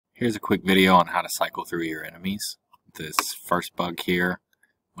Here's a quick video on how to cycle through your enemies. This first bug here,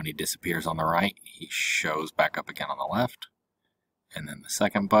 when he disappears on the right, he shows back up again on the left. And then the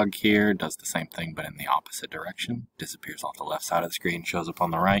second bug here does the same thing but in the opposite direction. Disappears off the left side of the screen, shows up on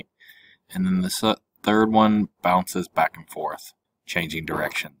the right. And then the third one bounces back and forth, changing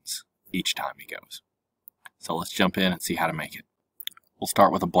directions each time he goes. So let's jump in and see how to make it. We'll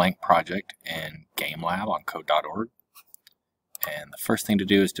start with a blank project in GameLab on code.org. And the first thing to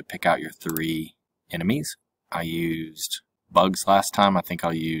do is to pick out your 3 enemies. I used bugs last time. I think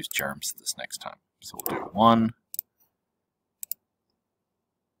I'll use germs this next time. So we'll do 1.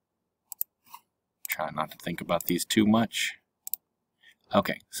 Try not to think about these too much.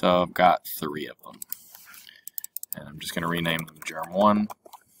 Okay, so I've got 3 of them. And I'm just going to rename them Germ 1,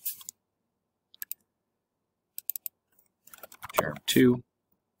 Germ 2,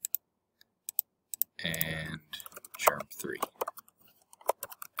 and Germ 3.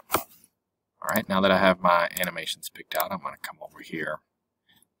 Alright, now that I have my animations picked out, I'm going to come over here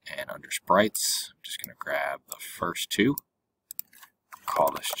and under sprites, I'm just going to grab the first 2,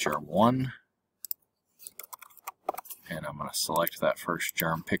 call this Germ 1, and I'm going to select that first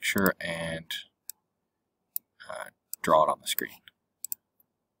germ picture and draw it on the screen.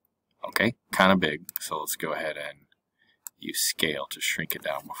 Okay, kind of big, so let's go ahead and use scale to shrink it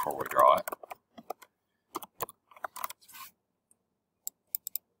down before we draw it.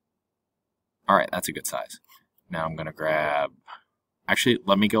 Alright, that's a good size. Now I'm going to grab, actually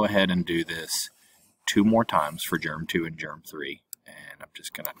let me go ahead and do this 2 more times for Germ 2 and Germ 3, and I'm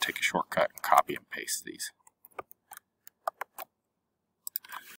just going to take a shortcut and copy and paste these.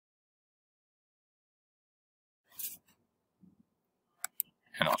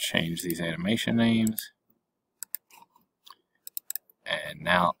 And I'll change these animation names. And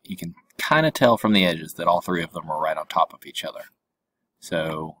now you can kind of tell from the edges that all 3 of them are right on top of each other.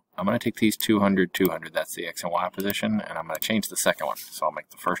 So I'm going to take these 200, 200, that's the X and Y position, and I'm going to change the second one. So I'll make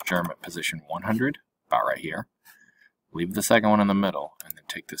the first germ at position 100, about right here. Leave the second one in the middle, and then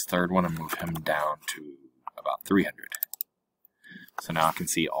take this third one and move him down to about 300. So now I can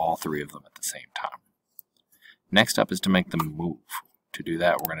see all 3 of them at the same time. Next up is to make them move. To do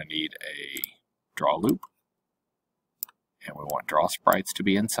that, we're going to need a draw loop. And we want draw sprites to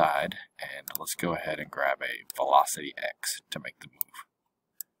be inside. And let's go ahead and grab a velocity X to make them move.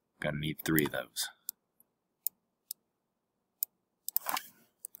 Going to need 3 of those.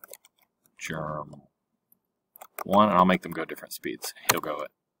 Germ 1, and I'll make them go different speeds. He'll go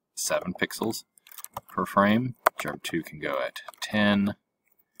at 7 pixels per frame. Germ 2 can go at 10.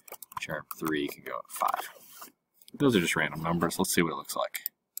 Germ 3 can go at 5. Those are just random numbers. Let's see what it looks like.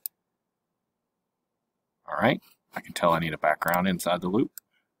 Alright, I can tell I need a background inside the loop.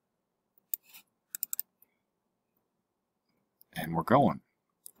 And we're going.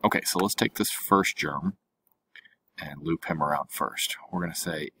 Okay, so let's take this first germ and loop him around first. We're going to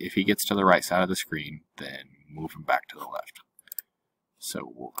say if he gets to the right side of the screen, then move him back to the left.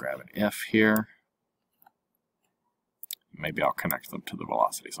 So we'll grab an if here. Maybe I'll connect them to the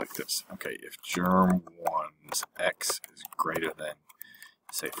velocities like this. Okay, if germ 1's x is greater than,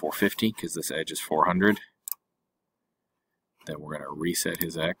 say, 450, because this edge is 400, then we're going to reset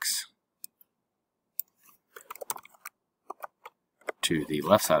his x to the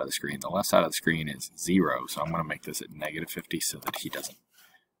left side of the screen. The left side of the screen is 0, so I'm going to make this at -50 so that he doesn't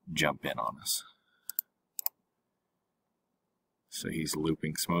jump in on us. So he's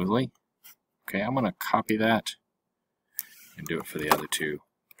looping smoothly. Okay, I'm going to copy that and do it for the other 2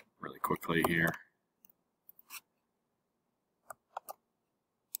 really quickly here.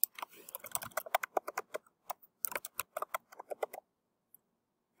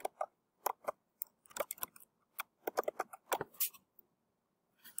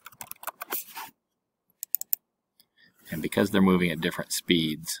 And because they're moving at different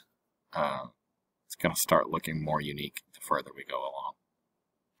speeds, it's going to start looking more unique the further we go along.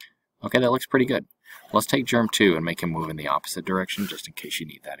 Okay, that looks pretty good. Let's take Germ 2 and make him move in the opposite direction, just in case you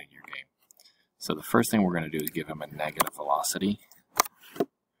need that in your game. So the first thing we're going to do is give him a negative velocity,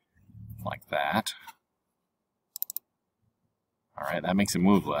 like that. Alright, that makes him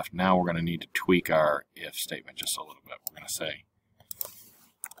move left. Now we're going to need to tweak our if statement just a little bit. We're going to say,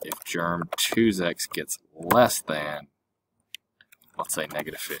 if Germ 2's x gets less than, let's say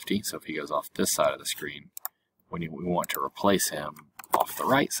 -50, so if he goes off this side of the screen, we want to replace him off the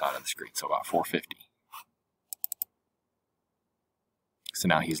right side of the screen, so about 450. So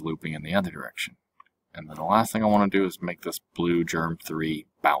now he's looping in the other direction. And then the last thing I want to do is make this blue Germ 3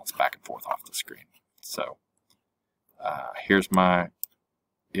 bounce back and forth off the screen. So here's my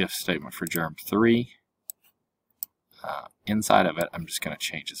if statement for Germ 3. inside of it, I'm just going to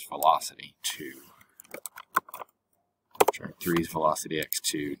change its velocity to germ3's velocity x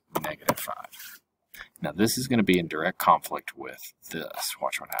to -5. Now this is going to be in direct conflict with this.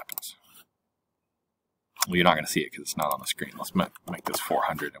 Watch what happens. Well, you're not going to see it because it's not on the screen. Let's make this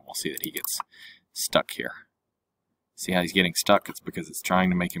 400 and we'll see that he gets stuck here. See how he's getting stuck? It's because it's trying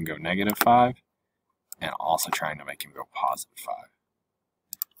to make him go -5 and also trying to make him go +5.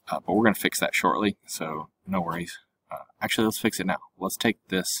 But we're going to fix that shortly, so no worries. Actually, let's fix it now. Let's take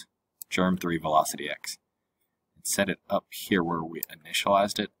this germ3 velocity x and set it up here where we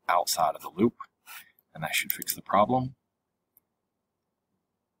initialized it outside of the loop, and that should fix the problem.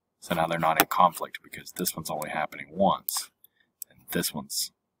 So now they're not in conflict because this one's only happening once, and this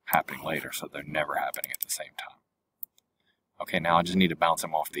one's happening later, so they're never happening at the same time. Okay, now I just need to bounce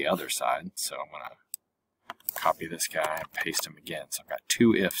them off the other side, so I'm going to copy this guy and paste him again. So I've got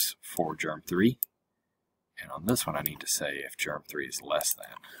two ifs for germ3, and on this one I need to say if germ3 is less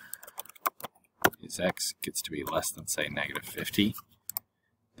than, his x gets to be less than, say, -50,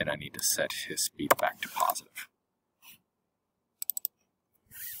 then I need to set his speed back to positive.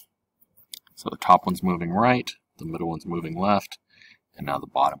 So the top one's moving right, the middle one's moving left, and now the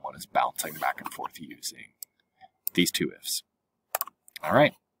bottom one is bouncing back and forth using these two ifs. All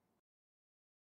right,